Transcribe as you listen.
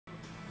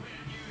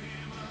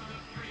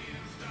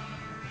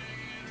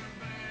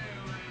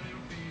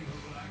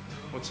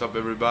What's up,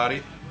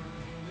 everybody?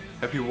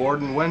 Happy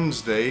Warden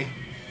Wednesday.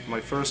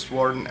 My first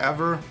Warden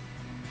ever.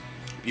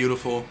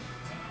 Beautiful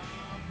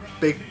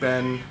Big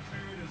Ben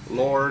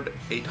Lord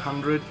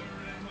 800.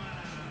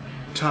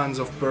 Tons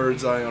of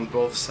bird's eye on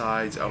both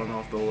sides. I don't know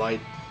if the light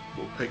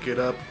will pick it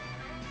up.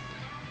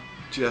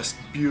 Just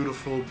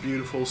beautiful,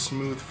 beautiful,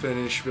 smooth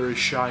finish, very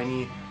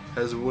shiny.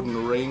 Has a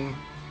wooden ring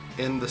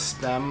in the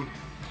stem.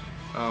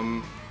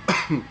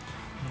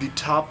 The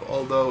top,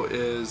 although,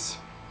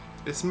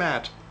 it's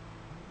matte.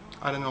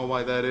 I don't know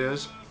why that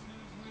is.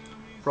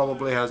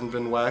 Probably hasn't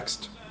been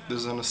waxed. This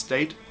is an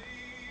estate.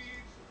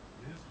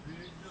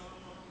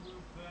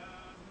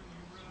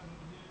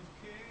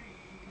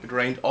 It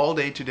rained all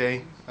day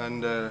today,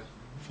 and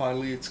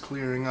finally it's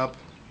clearing up.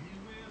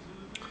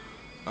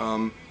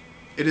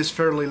 It is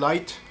fairly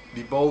light.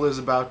 The bowl is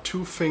about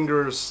 2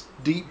 fingers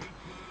deep,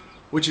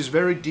 which is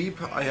very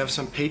deep. I have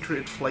some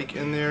Patriot flake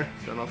in there.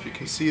 Don't know if you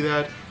can see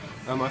that.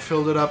 I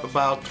filled it up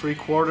about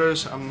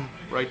 3/4. I'm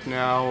right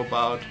now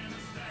about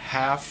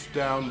half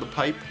down the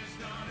pipe.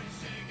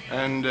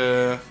 And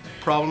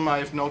problem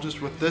I've noticed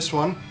with this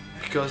one,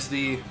 because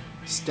the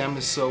stem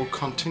is so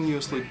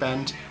continuously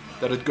bent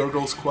that it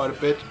gurgles quite a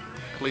bit,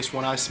 at least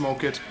when I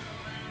smoke it.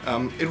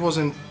 It was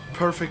in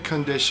perfect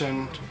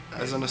condition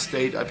as an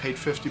estate. I paid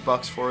 50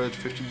 bucks for it,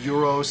 50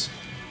 euros.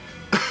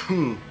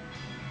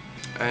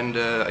 And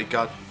I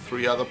got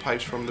 3 other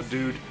pipes from the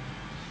dude,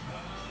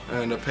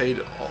 and I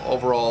paid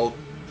overall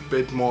a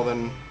bit more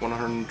than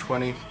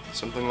 120,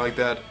 something like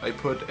that. I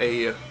put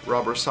a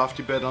rubber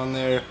softy bit on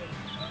there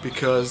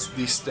because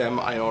the stem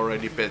I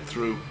already bit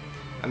through,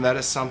 and that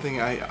is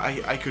something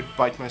I could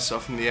bite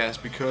myself in the ass,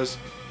 because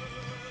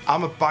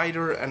I'm a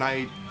biter and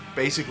I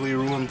basically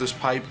ruined this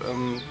pipe.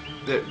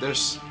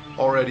 There's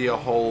already a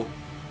hole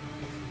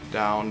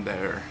down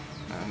there,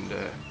 and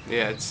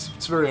yeah,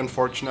 it's very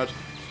unfortunate.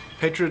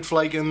 Patriot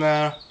flake in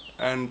there,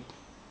 and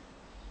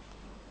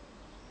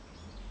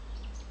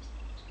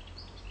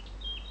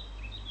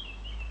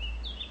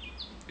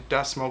it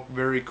does smoke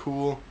very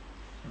cool,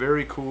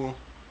 very cool.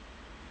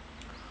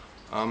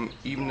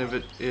 Even if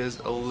it is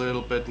a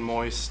little bit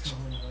moist.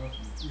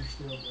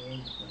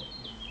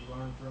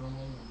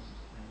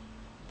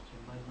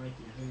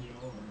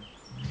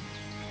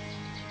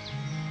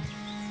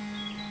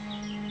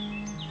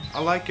 I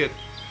like it.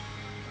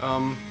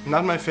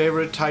 Not my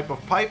favorite type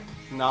of pipe.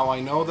 Now I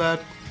know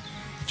that.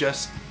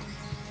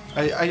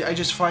 I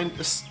just find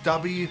a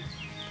stubby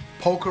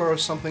poker or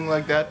something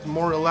like that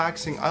more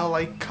relaxing. I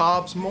like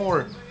cobs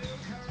more.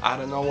 I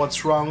don't know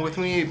what's wrong with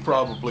me.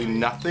 Probably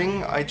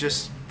nothing. I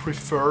just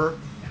prefer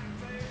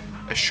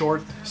a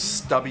short,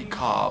 stubby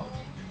cob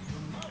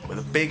with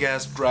a big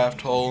ass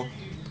draft hole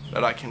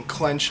that I can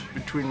clench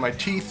between my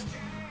teeth,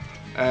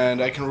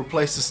 and I can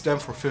replace the stem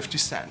for 50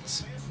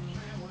 cents.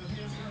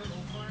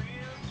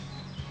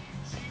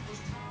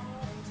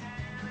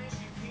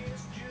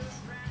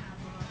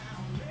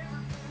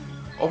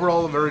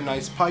 Overall, a very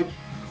nice pipe,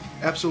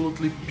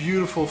 absolutely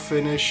beautiful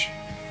finish,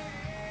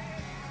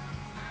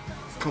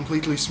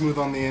 completely smooth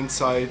on the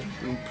inside,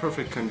 in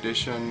perfect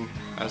condition,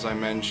 as I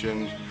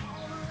mentioned.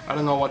 I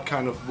don't know what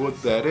kind of wood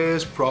that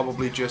is,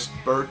 probably just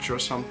birch or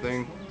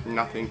something,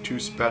 nothing too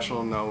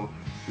special, no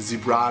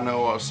Zebrano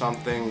or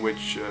something,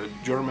 which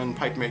German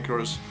pipe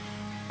makers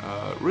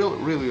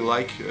really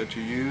like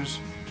to use.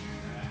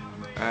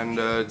 And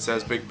it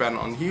says Big Ben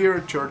on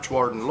here, Church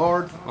Warden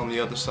Lord, on the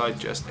other side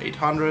just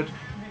 800.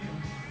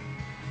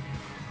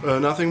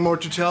 Nothing more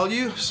to tell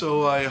you,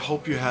 so I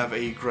hope you have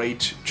a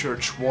great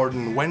Church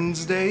Warden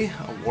Wednesday,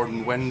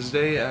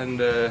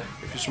 and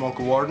if you smoke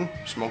a Warden,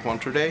 smoke one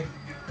today.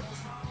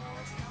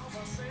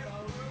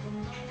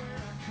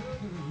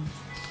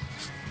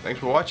 Thanks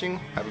for watching,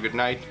 have a good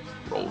night,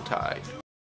 roll tide.